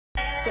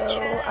So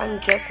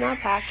I'm just now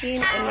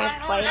packing and my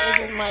flight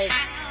is in like,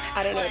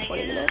 I don't know,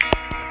 20 minutes.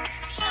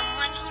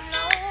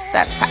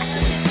 That's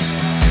packing.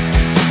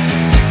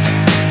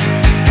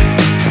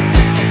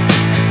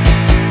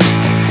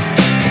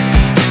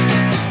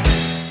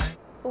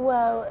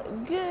 Well,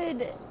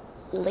 good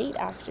late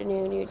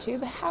afternoon,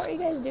 YouTube. How are you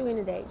guys doing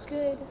today?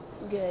 Good,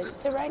 good.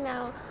 So right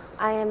now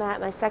I am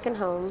at my second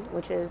home,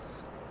 which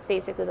is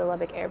basically the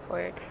Lubbock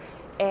airport.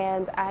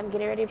 And I'm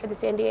getting ready for the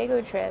San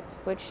Diego trip,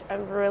 which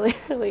I'm really,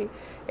 really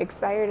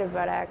excited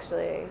about,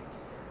 actually.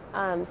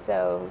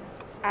 So,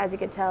 as you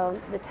can tell,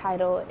 the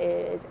title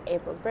is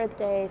April's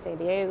birthday, San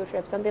Diego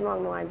trip, something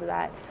along the lines of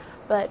that.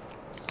 But,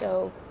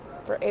 so,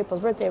 for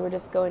April's birthday, we're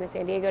just going to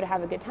San Diego to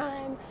have a good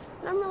time.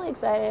 And I'm really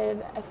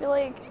excited. I feel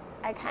like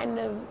I kind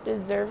of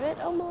deserve it,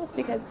 almost,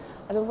 because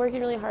I've been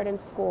working really hard in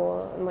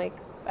school. And, like,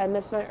 I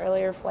missed my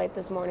earlier flight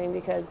this morning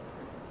because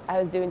I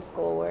was doing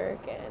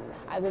schoolwork, and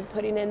I've been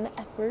putting in the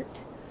effort.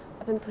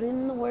 I've been putting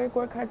in the work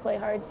hard, play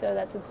hard, so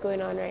that's what's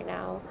going on right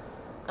now.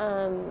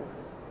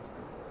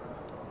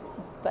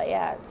 But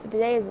yeah, so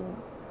today is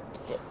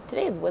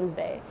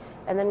Wednesday,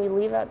 and then we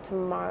leave out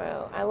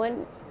tomorrow.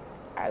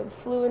 I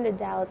flew into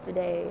Dallas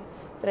today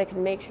so that I could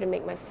make sure to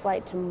make my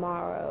flight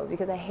tomorrow,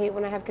 because I hate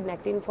when I have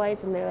connecting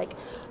flights and they're like,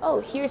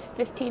 oh, here's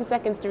 15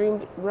 seconds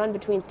to run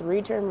between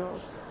 3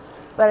 terminals.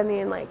 But I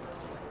mean, like,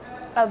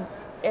 a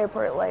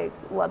airport like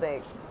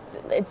Lubbock,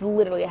 it's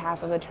literally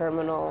half of a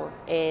terminal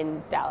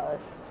in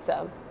Dallas,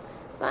 so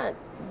it's not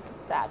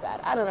that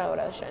bad. I don't know what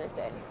I was trying to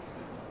say.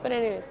 But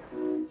anyways.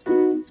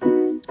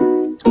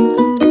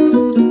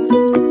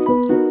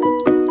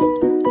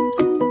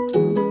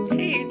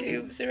 Hey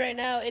YouTube, so right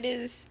now it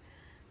is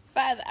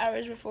 5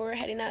 hours before we're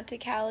heading out to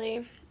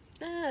Cali.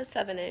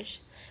 7-ish.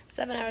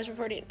 7 hours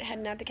before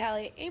heading out to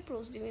Cali.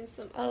 April's doing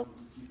some, oh,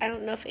 I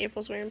don't know if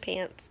April's wearing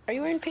pants. Are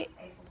you wearing pants?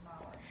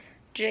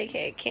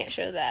 JK, can't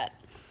show that.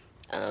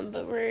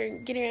 But we're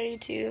getting ready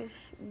to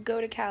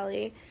go to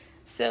Cali.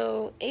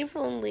 So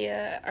April and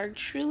Leah are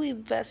truly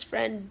best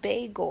friend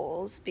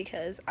bagels,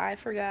 because I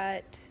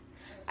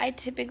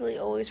typically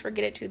always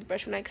forget a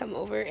toothbrush when I come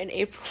over, and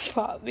April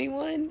bought me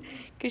one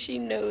because she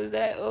knows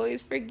that I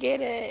always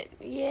forget it.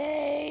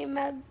 Yay,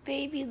 my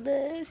baby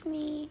loves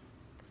me.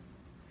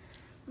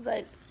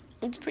 But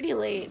it's pretty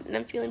late and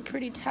I'm feeling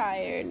pretty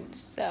tired,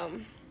 so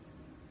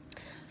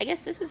I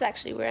guess this is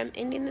actually where I'm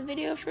ending the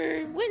video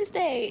for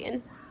Wednesday,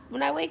 and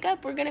when I wake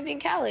up, we're gonna be in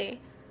Cali.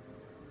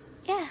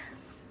 Yeah.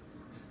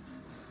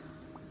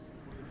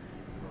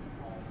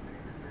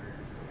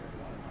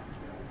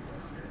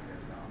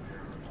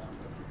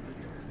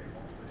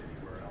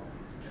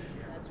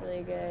 That's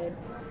really good.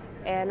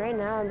 And right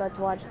now, I'm about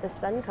to watch the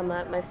sun come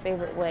up my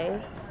favorite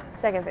way.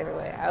 Second favorite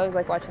way. I always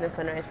like watching the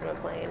sunrise from a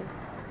plane.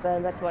 But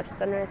I'm about to watch the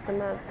sunrise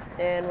come up,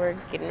 and we're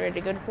getting ready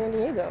to go to San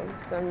Diego.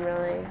 So I'm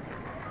really,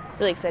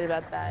 really excited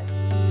about that.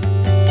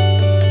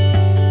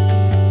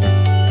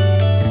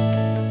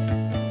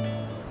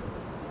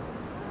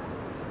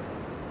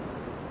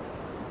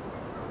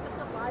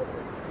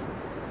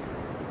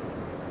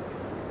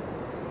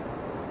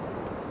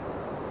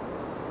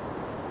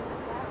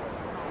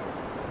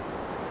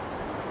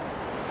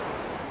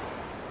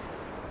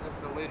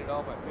 Deleted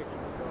all my pictures,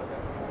 so I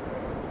got.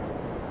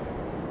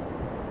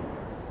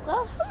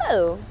 Well,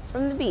 hello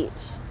from the beach.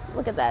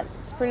 Look at that.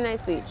 It's a pretty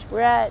nice beach.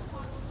 We're at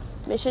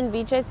Mission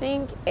Beach, I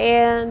think,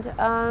 and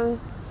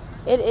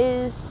it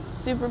is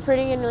super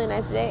pretty and really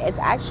nice today. It's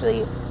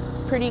actually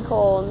pretty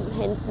cold,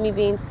 hence me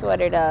being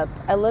sweatered up.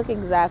 I look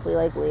exactly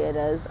like Leah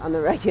does on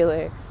the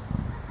regular.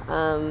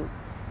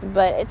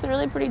 But it's a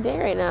really pretty day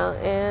right now,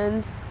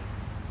 and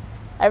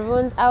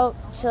everyone's out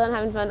chilling,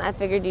 having fun. I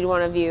figured you'd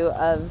want a view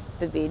of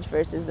the beach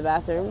versus the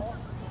bathrooms.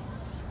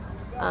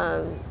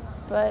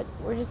 But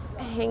we're just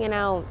hanging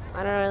out.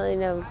 I don't really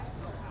know.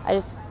 I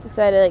just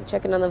decided to like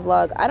check in on the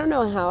vlog. I don't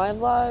know how I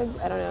vlog.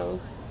 I don't know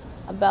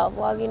about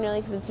vlogging really,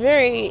 because it's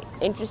very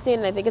interesting,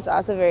 and I think it's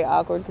also very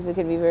awkward because it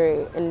can be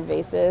very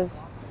invasive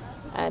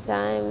at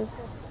times.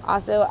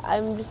 Also,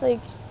 I'm just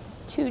like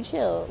too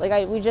chill.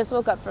 Like we just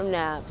woke up from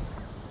naps.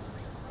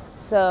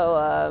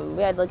 So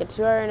we had like a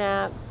 2-hour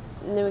nap.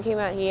 And then we came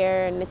out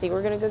here, and I think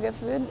we're going to go get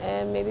food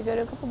and maybe go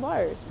to a couple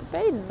bars.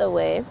 By the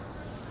way,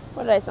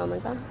 what did I sound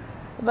like that?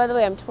 By the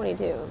way, I'm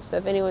 22, so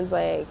if anyone's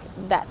like,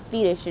 that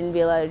fetus shouldn't be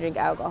allowed to drink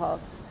alcohol,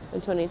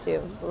 I'm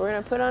 22. But we're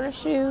going to put on our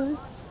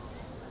shoes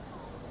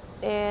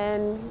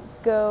and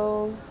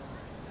go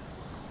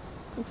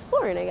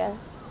exploring, I guess.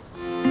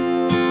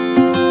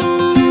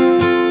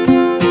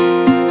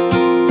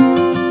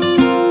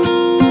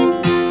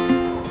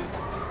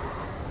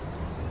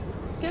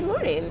 Good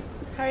morning.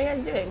 How are you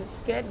guys doing?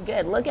 Good,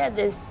 good. Look at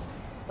this,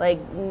 like,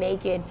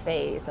 naked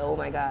face. Oh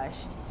my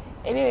gosh.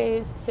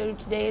 Anyways, so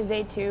today is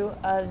day 2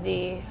 of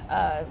the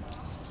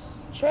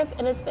trip,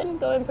 and it's been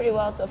going pretty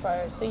well so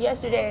far. So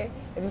yesterday,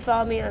 if you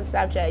follow me on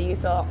Snapchat, you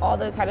saw all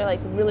the kind of like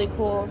really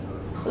cool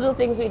little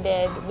things we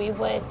did. We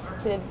went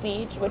to the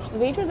beach, which the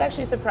beach was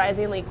actually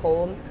surprisingly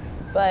cold,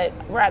 but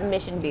we're at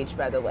Mission Beach,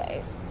 by the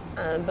way.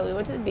 But we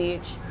went to the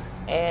beach,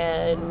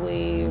 and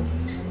we've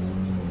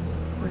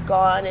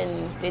gone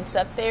and did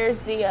stuff.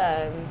 There's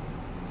the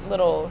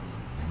little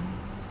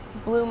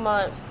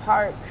Bluemont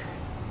Park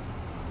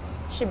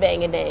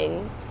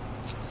shebang-a-dang.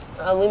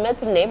 We met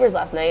some neighbors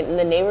last night, and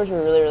the neighbors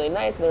were really, really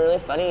nice, and they were really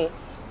funny.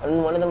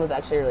 And one of them was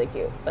actually really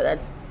cute, but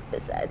that's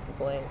besides the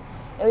point.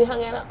 And we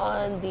hung out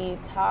on the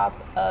top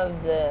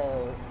of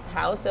the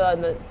house. So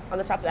on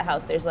the top of the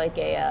house, there's like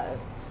a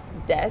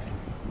deck,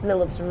 and it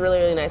looks really,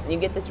 really nice. And you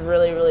get this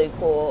really, really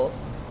cool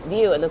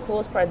view. And the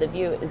coolest part of the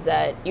view is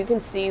that you can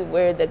see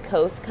where the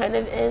coast kind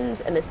of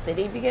ends and the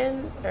city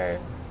begins, or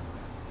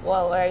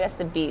I guess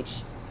the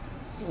beach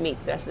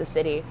meets the rest of the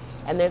city.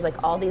 And there's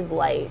like all these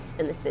lights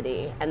in the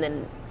city, and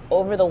then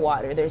over the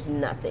water, there's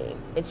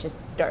nothing. It's just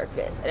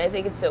darkness. And I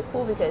think it's so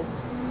cool because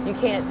you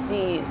can't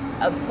see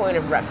a point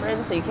of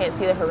reference, so you can't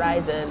see the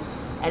horizon,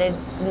 and it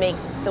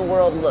makes the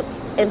world look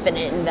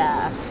infinite and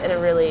vast in a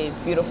really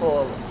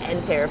beautiful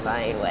and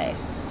terrifying way.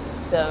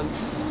 So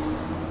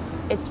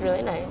it's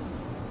really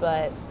nice.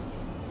 But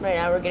right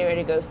now we're getting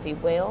ready to go see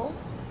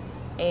whales,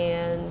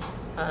 and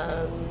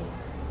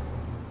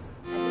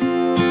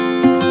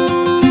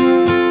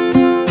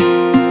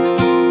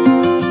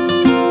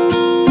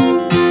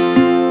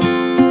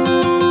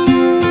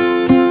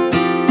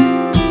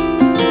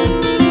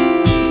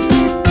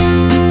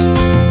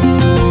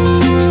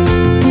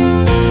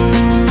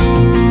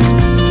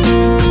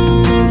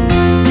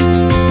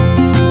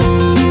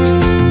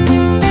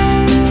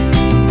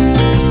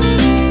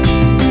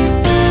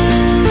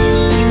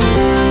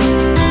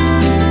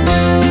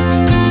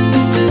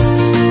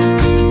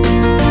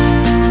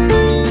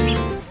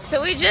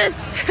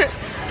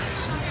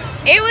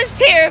it was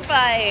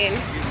terrifying.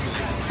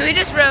 So we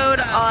just rode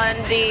on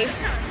the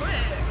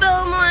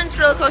Belmont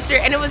roller coaster,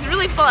 and it was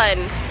really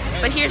fun.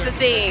 But here's the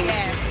thing.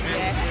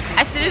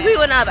 As soon as we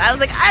went up, I was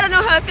like, I don't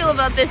know how I feel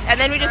about this. And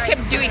then we just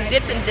kept doing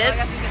dips and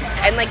dips,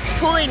 and like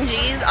pulling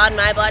G's on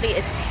my body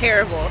is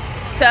terrible.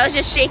 So I was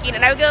just shaking,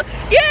 and I would go,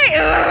 yay!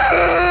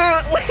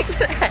 Like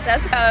that.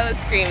 That's how I was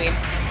screaming.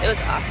 It was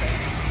awesome.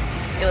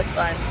 It was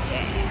fun.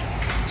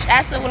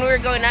 Asked when we were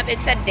going up,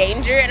 it said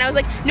danger, and I was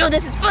like, no,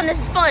 this is fun,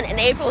 and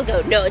April would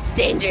go, no, it's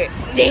danger,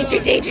 danger,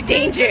 danger,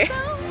 danger.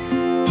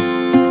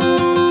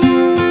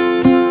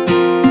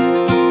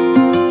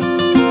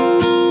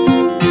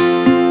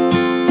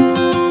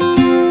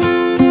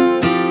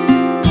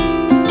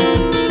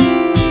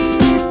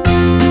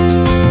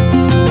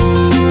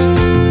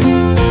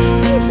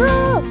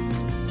 April!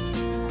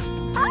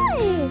 Hi!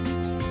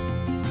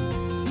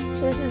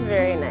 This is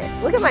very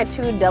nice. Look at my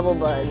 2 double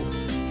buns.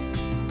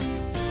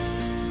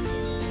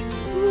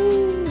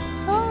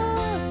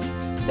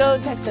 Go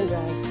text and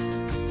drive.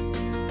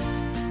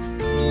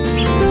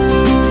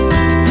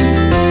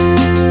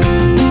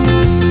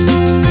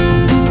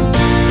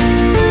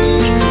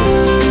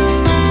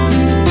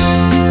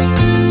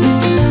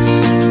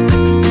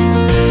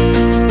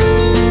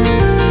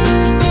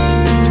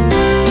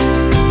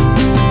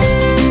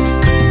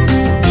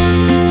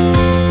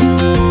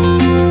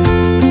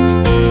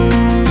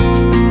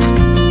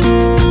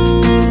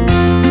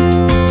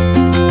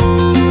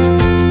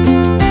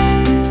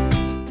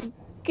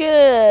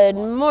 Good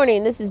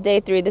morning. This is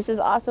day 3. This is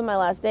also my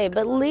last day.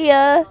 But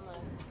Leah,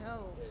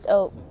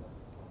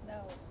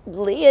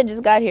 Leah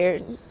just got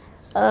here,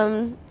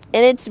 and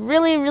it's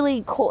really,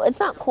 really cold. It's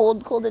not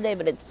cold today,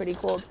 but it's pretty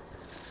cold.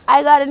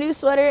 I got a new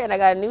sweater and I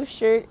got a new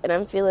shirt, and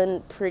I'm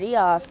feeling pretty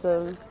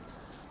awesome.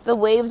 The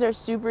waves are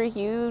super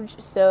huge,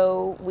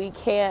 so we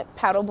can't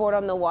paddleboard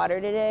on the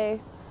water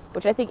today,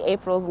 which I think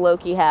April's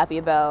low-key happy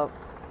about.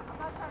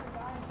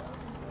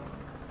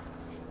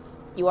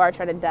 You are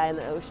trying to die in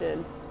the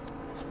ocean.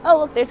 Oh,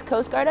 look, there's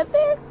Coast Guard up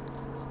there.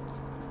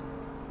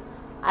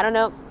 I don't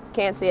know,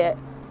 can't see it.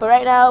 But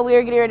right now we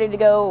are getting ready to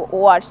go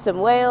watch some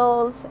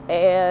whales,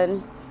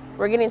 and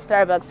we're getting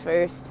Starbucks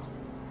first.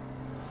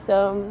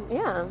 So,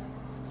 yeah.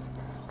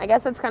 I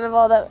guess that's kind of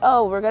all that.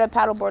 Oh, we're going to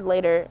paddleboard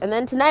later. And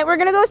then tonight we're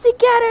going to go see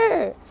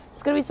Getter.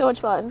 It's going to be so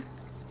much fun.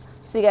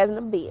 See you guys in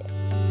a bit.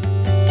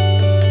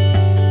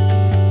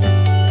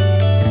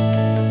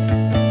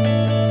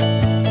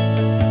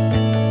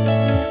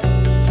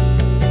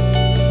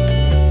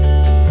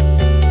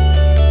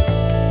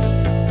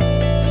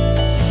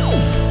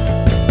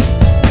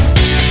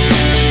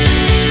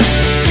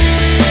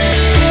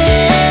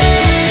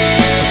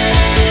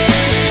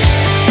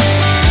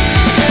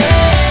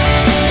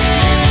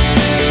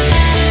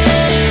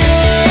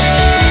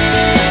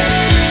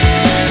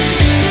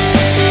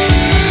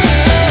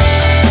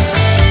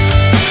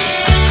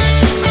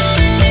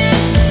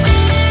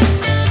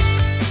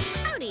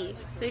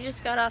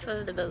 Got off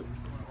of the boat,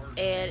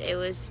 and it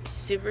was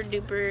super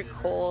duper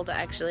cold.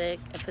 Actually,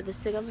 I put this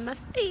thing on my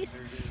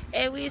face,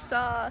 and we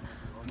saw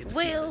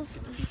whales.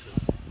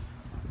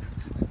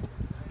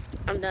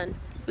 I'm done.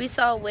 We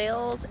saw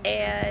whales,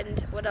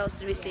 and what else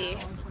did we see?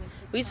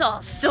 We saw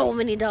so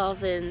many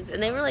dolphins,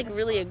 and they were like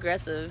really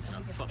aggressive.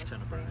 A fuck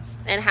ton of birds.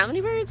 And how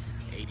many birds?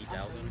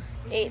 80,000.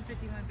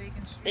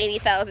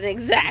 80,000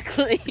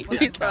 exactly.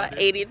 We saw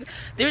 80.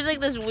 There's like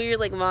this weird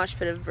like mosh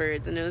pit of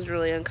birds, and it was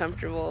really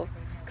uncomfortable.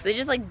 They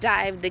just like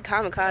dived, they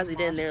kamikazed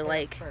in, they're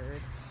like,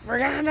 we're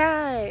gonna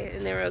die,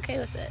 and they were okay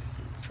with it.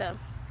 So,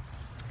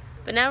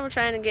 but now we're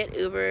trying to get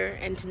Uber,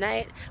 and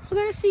tonight we're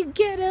gonna see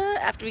Getta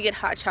after we get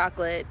hot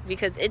chocolate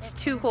because it's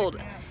too cold.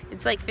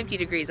 It's like 50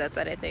 degrees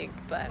outside, I think.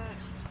 But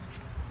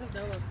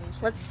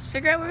let's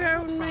figure out where we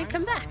are when we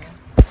come back.